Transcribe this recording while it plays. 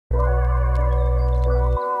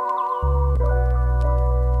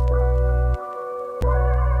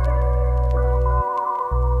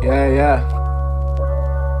Yeah.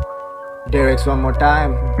 Lyrics one more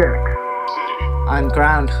time. Derek.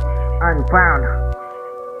 Uncrowned. Uncrowned.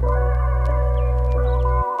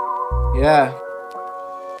 Yeah.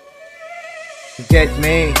 Get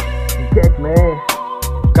me. Get me.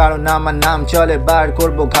 কারণ আমার নাম চলে বার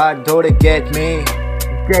করবো ঘাট ধরে get me.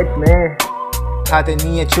 Get me. হাতে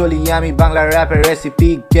নিয়ে চলি আমি Bangla র্যাপের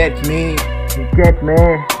recipe get me. Get me.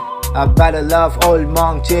 I better love old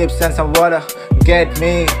monk chips and some water get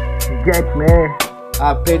me. Get me. A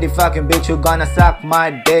pretty fucking bitch who gonna suck my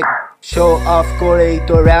dick. Show off করেই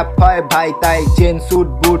তো rap হয় ভাই, তাই chain sweet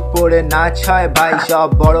বুট পরে নাচ হয় ভাই। সব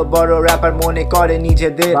বড় বড় র্যাপার মনে করে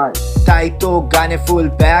নিজেদের, তাই তো গানে ফুল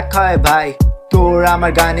ব্যাক হয় ভাই। তোর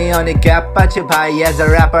আমার গানে অনেক গ্যাপ আছে ভাই, অ্যাজ আ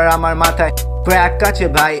র্যাপার আমার মাথায় ক্র্যাক আছে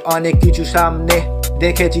ভাই। অনেক কিছু সামনে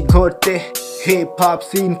দেখেছি ঘটতে, হিপ হপ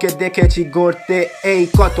সিনকে দেখেছি গড়তে, এই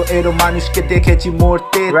কত এরো মানুষকে দেখেছি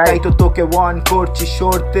মরতে, তাই তো তোকে ওয়ান করছি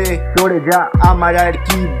সরতে। সরে যা আমার আর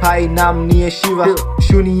কি ভাই, নাম নিয়ে শিবা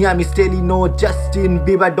শুনি আমি স্টেলি no Justin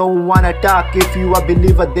Bieber. Don't wanna talk if you a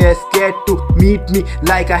believer, they're scared to meet me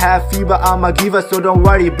like I have fever. I'm a giver so don't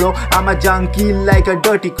worry bro, I'm a junkie like a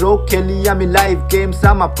dirty crow. খেলি আমি live games,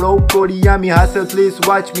 I'm a pro. করি আমি hustle, please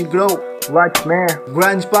watch me grow. Watch me.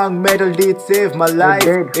 Grunge punk metal did save my life.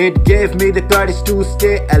 It gave me the courage to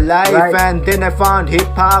stay alive, and then I found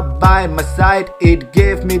hip hop by my side. It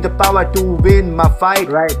gave me the power to win my fight.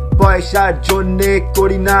 পয়সার জন্যে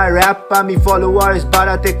করি না rap আমি, followers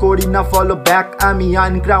বাড়াতে করি না follow back আমি।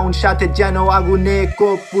 uncrowned সাথে যেন আগুনে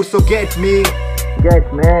কর্পূর, so get me. Get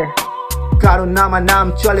me. কারণ আমার নাম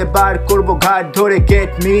চলে বার করবো ঘাট ধরে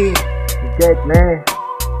get me. Get me.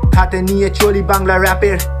 হাতে নিয়ে চলি Bangla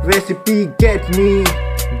র্যাপের recipe get me.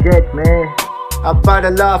 Get me. I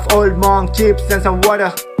better love old monk chips and some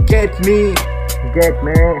water get me. Get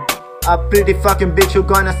me. A pretty fucking bitch who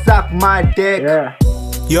gonna suck my dick. Yeah.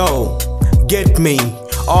 Yo, get me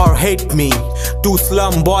or hate me. Two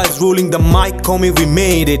slum boys ruling the mic, homie, we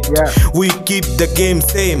made it. We keep the game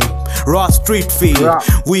same, raw street feel.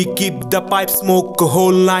 We keep the pipe smoke a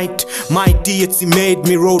whole night. My THC made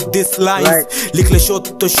me wrote this lines. Likhle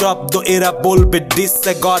shotto shabdo era bolbe this.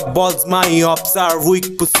 I got balls, my ops are weak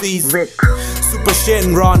pussies. Super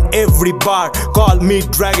Shenron on every bar, call me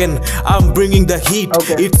dragon, I'm bringing the heat.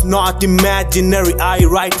 It's not imaginary, I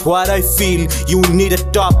write what I feel. You need a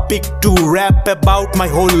topic to rap about, my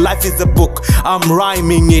whole life is a book, I'm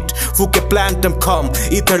rhyming it. Fuke plantum come,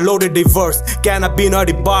 ether loaded diverse. Can I be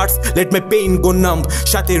naughty bars, let my pain go numb.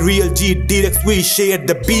 Shate real G directs, we shared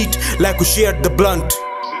the beat like we shared the blunt.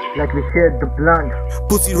 Like we shared the blunt.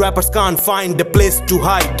 Pussy rappers can't find a place to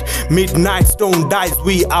hide. Midnight stone dies,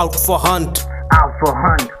 we out for hunt. Out for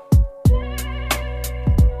hunt.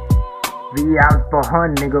 We out for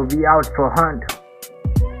hunt, nigga, we out for hunt.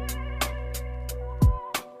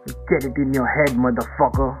 Get it in your head,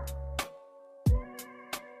 motherfucker.